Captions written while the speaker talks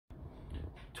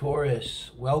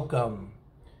Taurus, welcome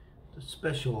to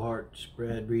special heart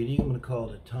spread reading. I'm going to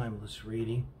call it a timeless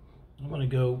reading. I'm going to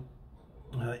go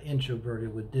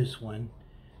introverted with this one.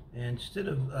 And instead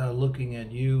of looking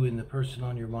at you and the person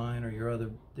on your mind or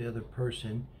the other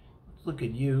person, let's look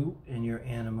at you and your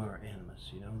anima or animus.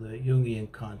 You know, the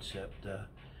Jungian concept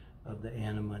of the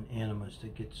anima and animus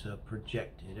that gets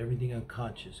projected. Everything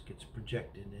unconscious gets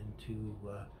projected into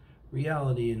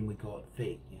reality, and we call it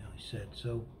fate. You know, he said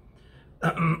so.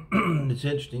 It's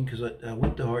interesting because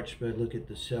with the heart spread, look at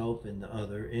the self and the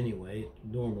other anyway.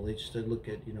 Normally, instead look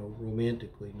at, you know,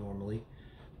 romantically normally.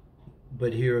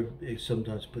 But here, it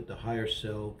sometimes put the higher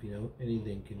self, you know,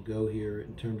 anything can go here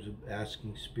in terms of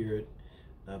asking spirit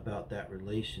about that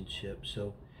relationship.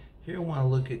 So here I want to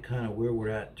look at kind of where we're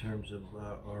at in terms of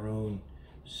our own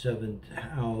seventh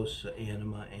house,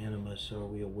 anima, animus. Are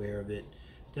we aware of it?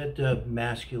 That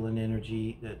masculine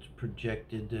energy that's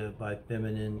projected by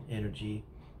feminine energy,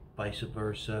 vice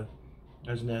versa.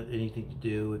 Doesn't have anything to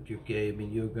do if you're gay. I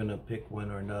mean, you're going to pick one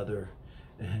or another.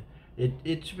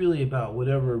 It's really about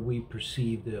whatever we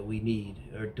perceive that we need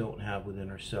or don't have within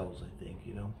ourselves, I think,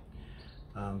 you know.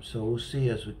 So we'll see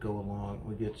as we go along.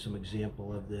 We'll get some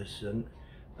example of this. And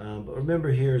but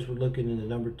remember here, as we're looking in the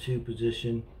number 2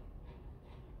 position,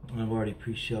 I've already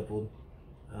pre-shuffled.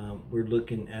 We're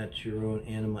looking at your own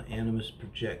anima, animus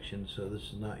projection, so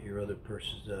this is not your other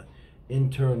person's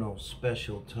internal,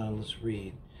 special, timeless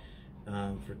read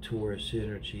for Taurus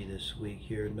energy this week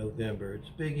here in November. It's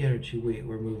a big energy week.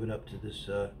 We're moving up to this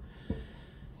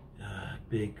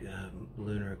big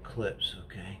lunar eclipse,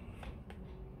 okay?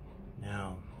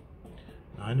 Now,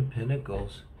 9 of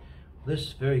Pentacles. This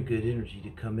is very good energy to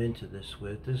come into this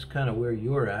with. This is kind of where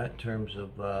you're at in terms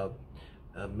of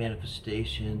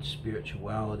manifestation,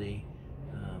 spirituality,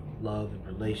 love and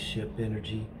relationship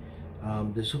energy.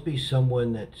 This will be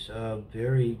someone that's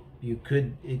it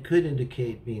could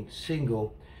indicate being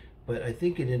single, but I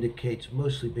think it indicates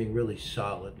mostly being really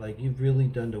solid. Like you've really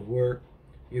done the work.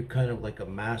 You're kind of like a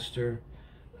master,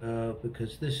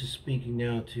 because this is speaking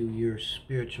now to your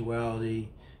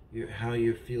spirituality, how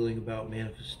you're feeling about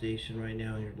manifestation right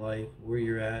now in your life, where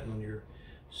you're at on your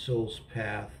soul's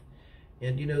path.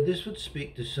 And, you know, this would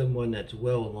speak to someone that's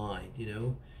well aligned, you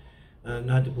know,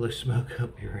 not to blow smoke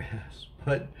up your ass,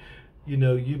 but, you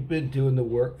know, you've been doing the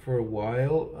work for a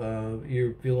while.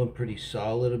 You're feeling pretty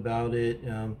solid about it.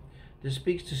 This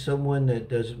speaks to someone that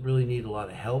doesn't really need a lot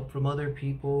of help from other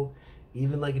people,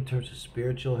 even like in terms of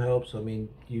spiritual help. So, I mean,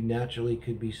 you naturally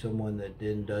could be someone that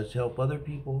then does help other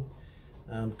people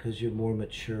because you're more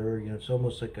mature. You know, it's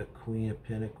almost like a Queen of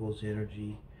Pentacles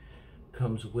energy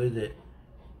comes with it.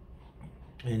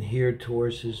 And here,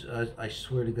 Taurus is, I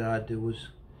swear to God, there was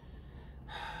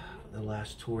the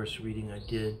last Taurus reading I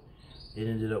did. It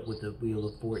ended up with the Wheel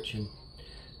of Fortune.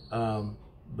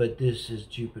 But this is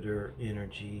Jupiter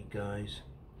energy, guys.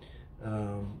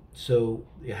 So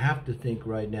you have to think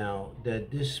right now that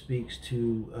this speaks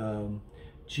to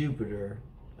Jupiter.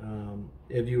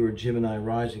 If you were Gemini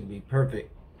rising, be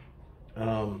perfect.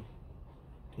 Well,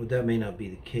 that may not be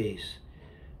the case.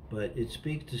 But it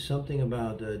speaks to something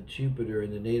about Jupiter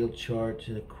in the natal charts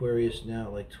in Aquarius now,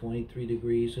 like 23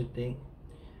 degrees, I think.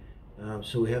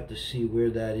 So we have to see where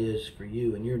that is for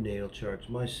you in your natal charts.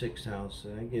 My 6th house,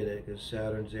 and I get it, because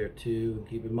Saturn's there too. And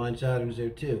keep in mind, Saturn's there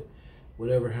too.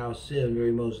 Whatever house in,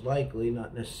 very most likely,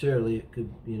 not necessarily, it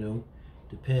could, you know,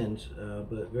 depends.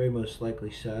 But very most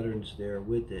likely Saturn's there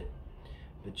with it.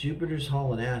 But Jupiter's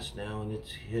hauling ass now, and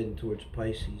it's heading towards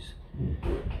Pisces.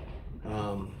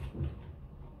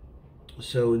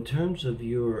 So in terms of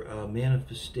your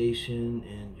manifestation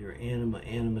and your anima,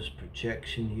 animus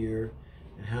projection here,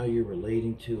 and how you're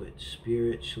relating to it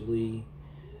spiritually,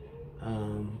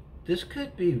 this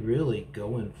could be really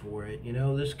going for it. You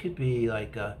know, this could be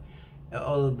like a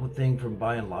thing from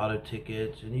buying lotto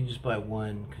tickets, and you just buy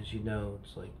one because you know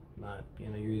it's like not, you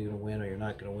know, you're either going to win or you're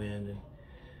not going to win,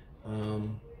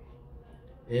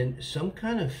 and some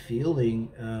kind of feeling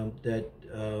that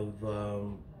of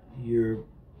you're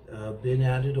been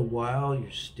at it a while,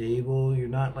 you're stable, you're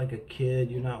not like a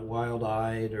kid, you're not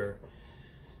wild-eyed or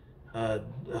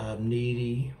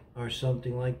needy or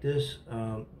something like this,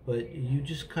 but you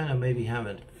just kind of maybe have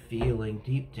a feeling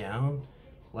deep down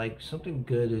like something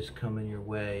good is coming your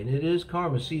way. And it is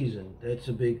karma season. That's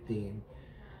a big theme.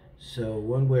 So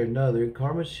one way or another,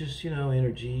 karma's just, you know,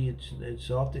 energy. It's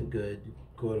often good,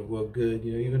 quote unquote good,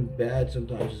 you know, even bad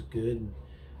sometimes is good, and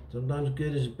sometimes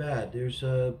good is bad. There's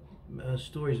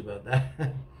stories about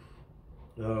that.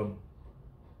 You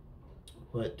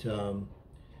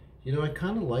know, I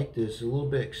kind of like this. A little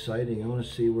bit exciting. I want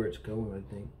to see where it's going, I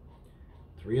think.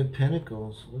 Three of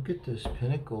Pentacles. Look at this.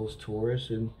 Pentacles, Taurus.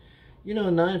 And, you know,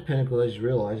 Nine of Pentacles, I just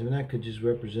realized, I mean, that could just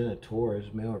represent a Taurus,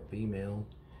 male or female.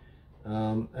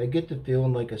 I get the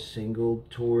feeling like a single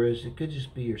Taurus. It could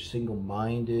just be you're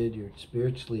single-minded, you're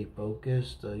spiritually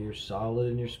focused, you're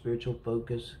solid in your spiritual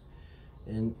focus.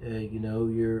 And, you know,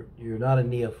 you're not a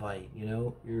neophyte, you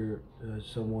know. You're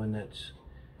someone that's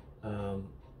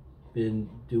been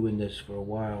doing this for a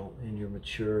while, and you're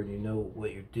mature, and you know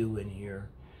what you're doing here.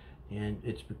 And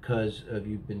it's because of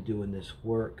you've been doing this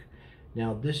work.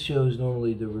 Now, this shows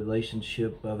normally the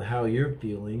relationship of how you're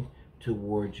feeling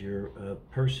towards your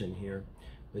person here.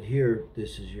 But here,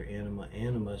 this is your Anima,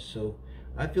 Animus. So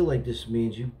I feel like this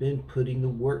means you've been putting the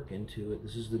work into it.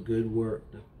 This is the good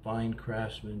work. The fine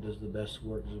craftsman does the best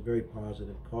work. It's a very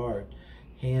positive card.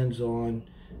 Hands-on.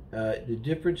 The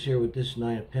difference here with this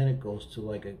Nine of Pentacles to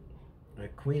like a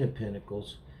Queen of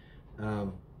Pentacles,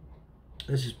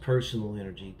 this is personal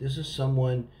energy. This is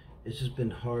someone, this has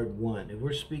been hard won. If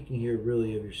we're speaking here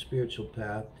really of your spiritual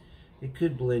path, it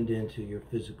could blend into your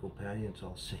physical path. It's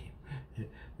all same.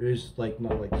 There's like,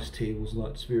 not like this table's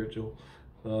not spiritual,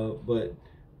 but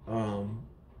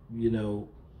you know,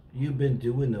 you've been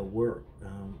doing the work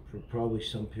for probably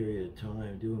some period of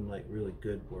time, doing like really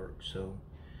good work. So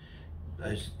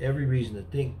there's every reason to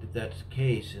think that that's the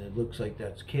case, and it looks like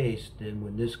that's the case. Then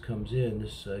when this comes in,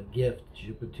 this gift,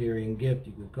 Jupiterian gift,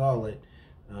 you could call it,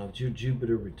 it's your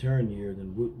Jupiter return year,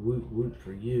 then woot, woot, woot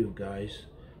for you guys.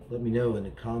 Let me know in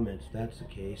the comments if that's the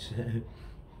case.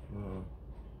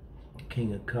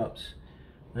 King of Cups.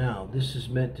 Now, this is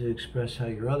meant to express how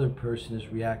your other person is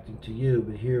reacting to you,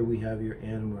 but here we have your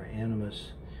Anima or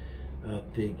Animus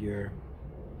figure.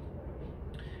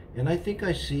 And I think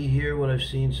I see here what I've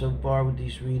seen so far with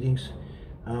these readings.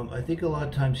 I think a lot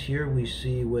of times here we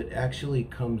see what actually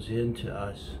comes into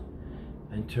us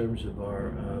in terms of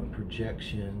our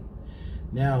projection.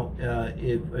 Now,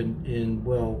 if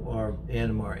well, our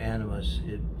Anima or Animus,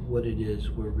 what it is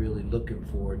we're really looking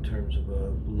for in terms of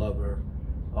a lover,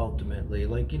 ultimately,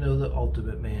 like, you know, the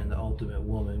ultimate man, the ultimate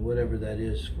woman, whatever that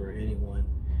is for anyone.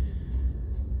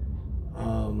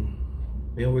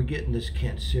 You know, we're getting this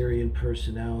Cancerian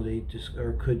personality, just,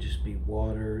 or it could just be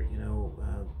water, you know,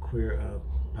 queer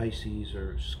Pisces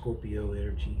or Scorpio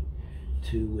energy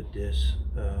too with this.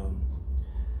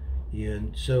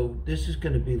 And so this is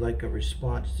going to be like a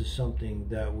response to something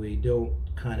that we don't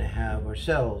kind of have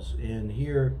ourselves. And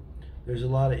here, there's a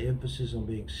lot of emphasis on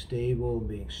being stable and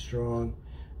being strong.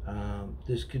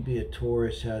 This could be a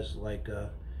Taurus, has like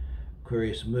a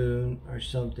Aquarius moon or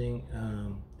something.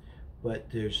 But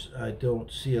I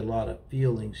don't see a lot of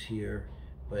feelings here.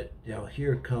 But now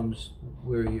here comes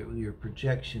where your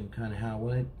projection, kind of how,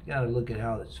 when I got to look at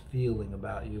how it's feeling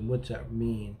about you and what's that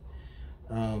mean.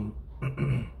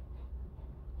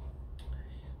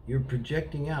 You're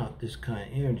projecting out this kind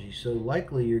of energy, so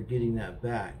likely you're getting that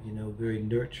back, you know, very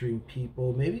nurturing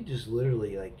people, maybe just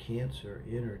literally like Cancer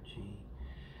energy.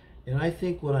 And I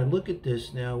think when I look at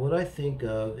this now, what I think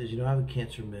of is, you know, I have a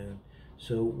Cancer moon,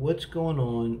 so what's going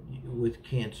on with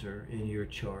Cancer in your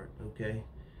chart, okay?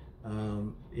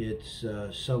 It's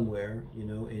somewhere, you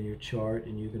know, in your chart,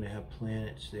 and you're going to have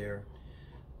planets there,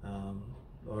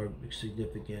 or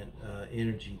significant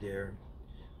energy there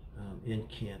in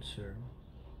Cancer.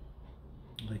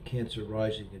 Like Cancer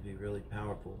rising can be really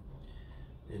powerful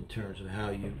in terms of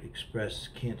how you express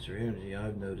Cancer energy.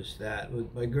 I've noticed that.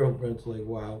 My girlfriend's like,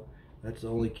 wow, that's the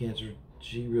only Cancer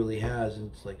she really has,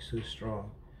 and it's like so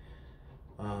strong.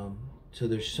 So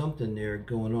there's something there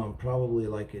going on, probably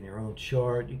like in your own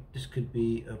chart. This could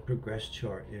be a progressed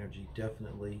chart energy,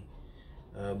 definitely.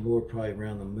 More probably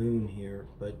around the moon here,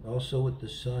 but also with the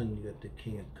sun, you got the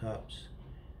King of Cups.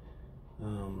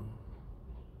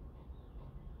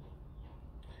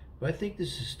 But I think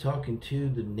this is talking to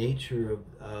the nature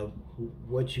of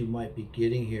what you might be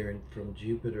getting here from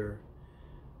Jupiter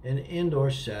and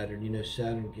or Saturn. You know,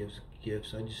 Saturn gives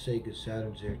gifts. I just say because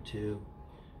Saturn's there too.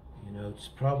 You know, it's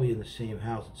probably in the same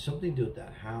house. It's something to do with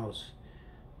that house.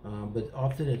 But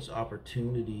often it's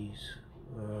opportunities.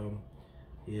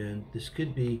 And this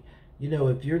could be, you know,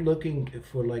 if you're looking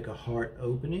for like a heart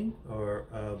opening, or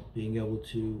being able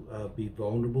to be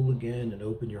vulnerable again and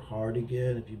open your heart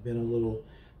again. If you've been a little...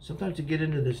 Sometimes to get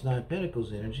into this Nine of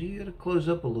Pentacles energy, you got to close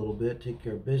up a little bit, take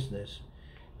care of business.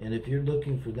 And if you're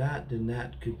looking for that, then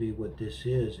that could be what this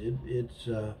is. It's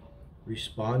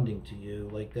responding to you,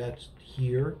 like that's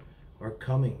here or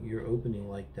coming. You're opening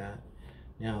like that.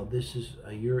 Now, this is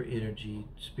your energy,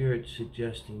 Spirit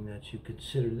suggesting that you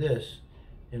consider this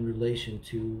in relation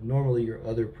to normally your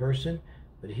other person,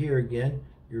 but here again,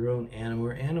 your own Anima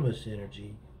or Animus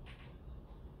energy.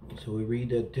 So we read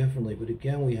that differently. But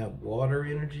again, we have water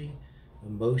energy,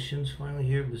 emotions finally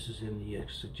here. This is in the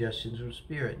suggestions from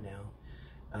Spirit now.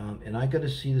 And I got to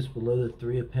see this below the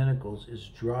Three of Pentacles is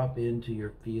drop into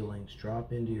your feelings.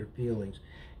 Drop into your feelings.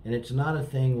 And it's not a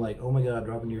thing like, oh my God,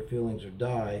 drop into your feelings or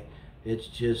die. It's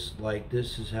just like,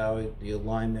 this is how the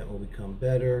alignment will become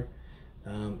better.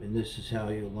 And this is how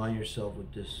you align yourself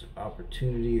with this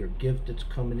opportunity or gift that's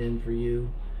coming in for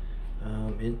you.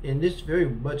 And this very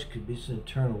much could be some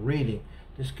internal reading.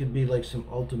 This could be like some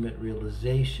ultimate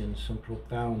realization, some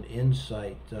profound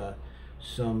insight,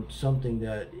 something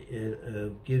that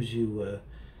gives you a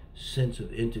sense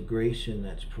of integration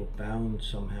that's profound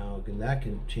somehow, and that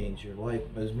can change your life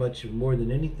as much or more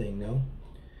than anything.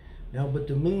 Now, but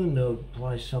the moon though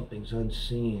implies something's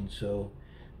unseen, so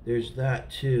there's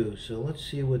that too. So let's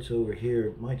see what's over here.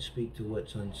 It might speak to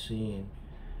what's unseen.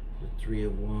 The Three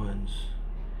of Wands.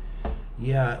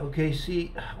 Yeah, okay,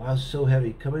 see, wow, so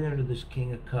heavy. Coming under this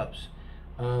King of Cups.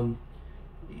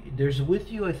 There's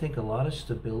with you, I think, a lot of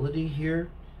stability here,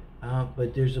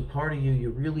 but there's a part of you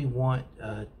really want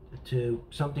to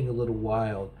something a little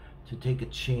wild, to take a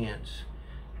chance,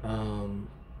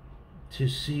 to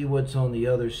see what's on the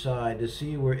other side, to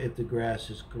see where if the grass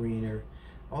is greener.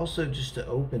 Also, just to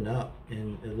open up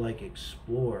and like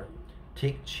explore,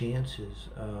 take chances,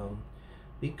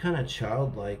 be kind of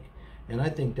childlike. And I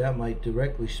think that might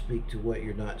directly speak to what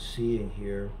you're not seeing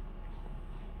here,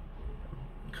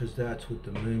 because that's what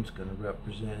the moon's going to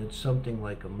represent. It's something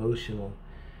like emotional.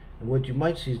 And what you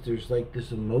might see is there's like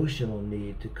this emotional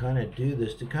need to kind of do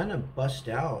this, to kind of bust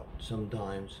out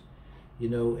sometimes, you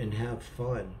know, and have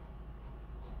fun.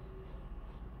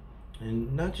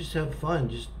 And not just have fun,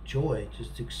 just joy,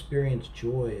 just experience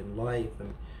joy in life.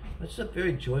 And that's a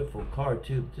very joyful card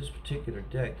too. This particular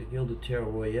deck, the Gilded Tarot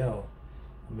Royale.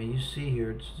 I mean, you see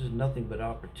here, it's just nothing but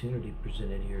opportunity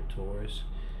presented here, Taurus.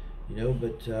 You know,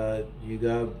 but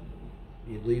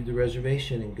you leave the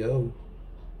reservation and go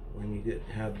when you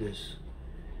have this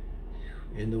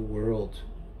in the world.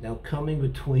 Now, coming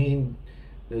between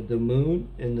the moon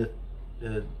and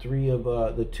the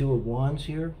Two of Wands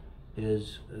here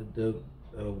is the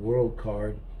World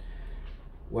card.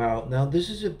 Wow. Now, this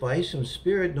is advice from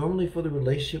Spirit, normally for the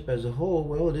relationship as a whole.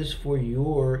 Well, it is for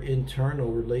your internal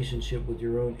relationship with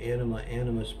your own Anima,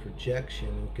 Animus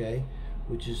projection, okay,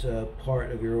 which is a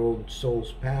part of your own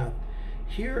soul's path.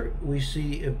 Here we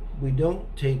see, if we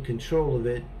don't take control of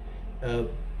it,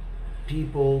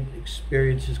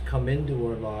 experiences come into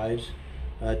our lives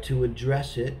to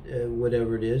address it,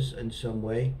 whatever it is, in some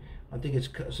way. I think it's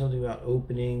something about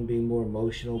opening, being more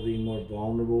emotional, being more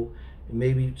vulnerable.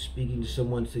 Maybe speaking to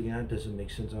someone thinking, that doesn't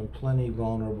make sense, I'm plenty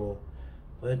vulnerable,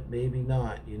 but maybe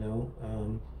not, you know.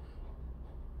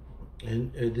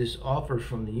 And this offer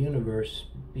from the universe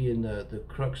being the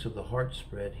crux of the heart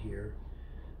spread here,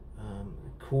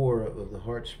 the core of the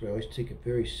heart spread, I always take it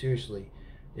very seriously.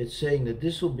 It's saying that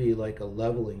this will be like a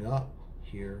leveling up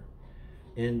here.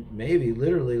 And maybe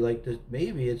literally like this,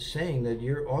 maybe it's saying that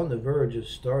you're on the verge of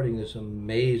starting this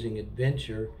amazing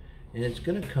adventure. And it's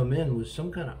going to come in with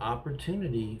some kind of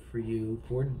opportunity for you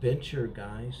for adventure,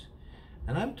 guys.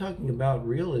 And I'm talking about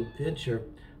real adventure,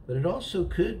 but it also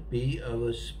could be of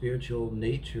a spiritual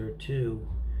nature too.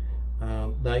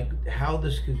 Like how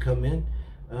this could come in.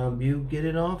 You get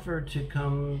an offer to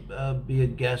come be a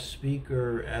guest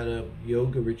speaker at a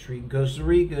yoga retreat in Costa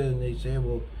Rica, and they say,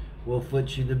 well, we'll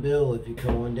foot you the bill if you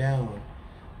come on down.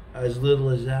 As little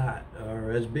as that,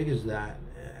 or as big as that,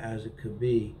 as it could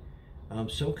be.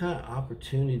 Some kind of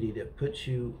opportunity that puts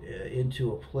you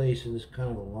into a place in this kind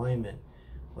of alignment,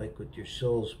 like with your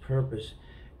soul's purpose.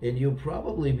 And you'll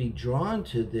probably be drawn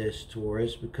to this,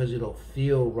 Taurus, because it'll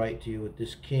feel right to you with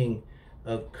this King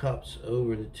of Cups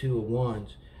over the Two of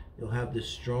Wands. You'll have this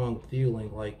strong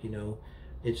feeling like, you know,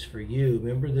 it's for you.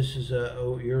 Remember, this is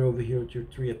you're over here with your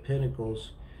Three of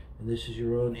Pentacles, and this is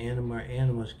your own Anima or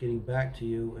Animus getting back to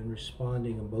you and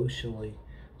responding emotionally.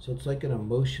 So it's like an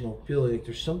emotional feeling. Like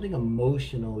there's something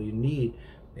emotional you need.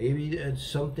 Maybe it's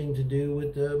something to do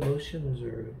with the emotions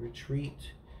or a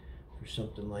retreat or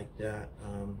something like that.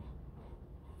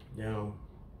 Now,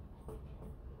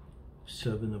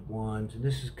 Seven of Wands, and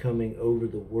this is coming over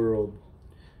the world.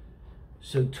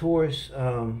 So Taurus,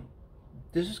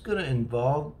 this is going to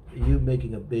involve you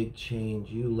making a big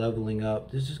change, you leveling up.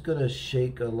 This is going to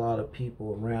shake a lot of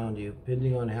people around you,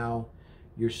 depending on how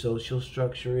your social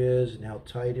structure is and how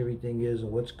tight everything is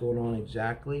and what's going on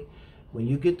exactly. When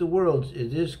you get the world,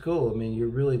 it is cool. I mean, you're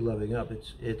really leveling up.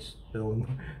 It's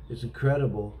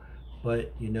incredible.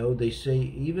 But you know, they say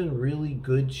even really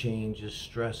good change is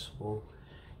stressful.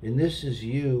 And this is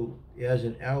you, as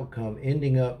an outcome,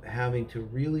 ending up having to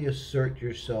really assert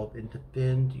yourself and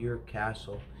defend your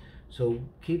castle. So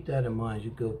keep that in mind as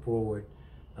you go forward.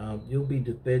 You'll be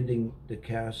defending the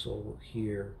castle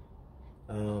here.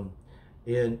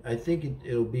 And I think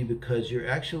it'll be because you're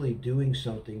actually doing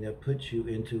something that puts you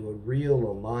into a real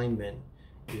alignment,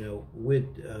 with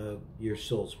your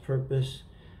soul's purpose.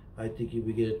 I think you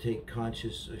begin to take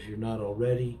conscious, if you're not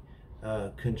already,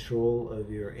 control of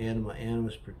your Anima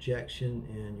Animus projection,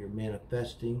 and you're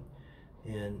manifesting.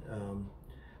 And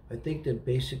I think that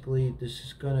basically this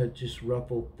is going to just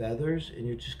ruffle feathers, and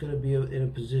you're just going to be in a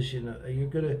position,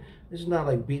 this is not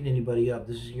like beating anybody up.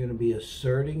 This is, you're going to be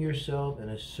asserting yourself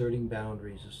and asserting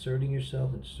boundaries, asserting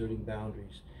yourself and asserting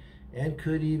boundaries. And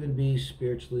could even be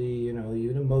spiritually,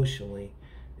 even emotionally.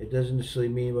 It doesn't necessarily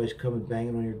mean anybody's coming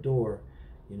banging on your door.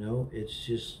 It's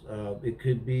just, it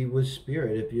could be with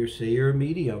spirit. If you're a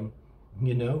medium,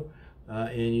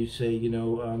 and you say,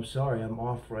 I'm sorry, I'm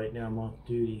off right now, I'm off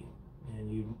duty. And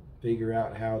you figure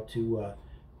out how to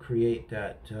create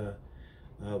that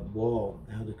wall,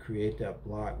 how to create that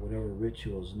block, whatever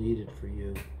ritual is needed for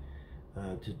you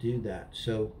to do that.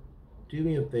 So do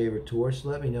me a favor, Taurus,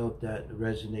 let me know if that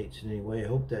resonates in any way. I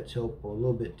hope that's helpful, a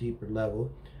little bit deeper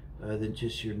level than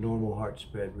just your normal heart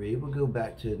spread read. We'll go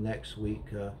back to next week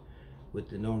with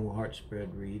the normal heart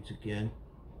spread reads again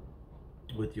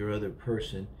with your other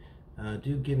person.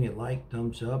 Do give me a like,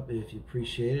 thumbs up if you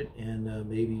appreciate it, and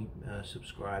maybe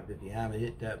subscribe if you haven't.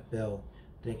 Hit that bell.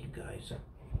 Thank you, guys.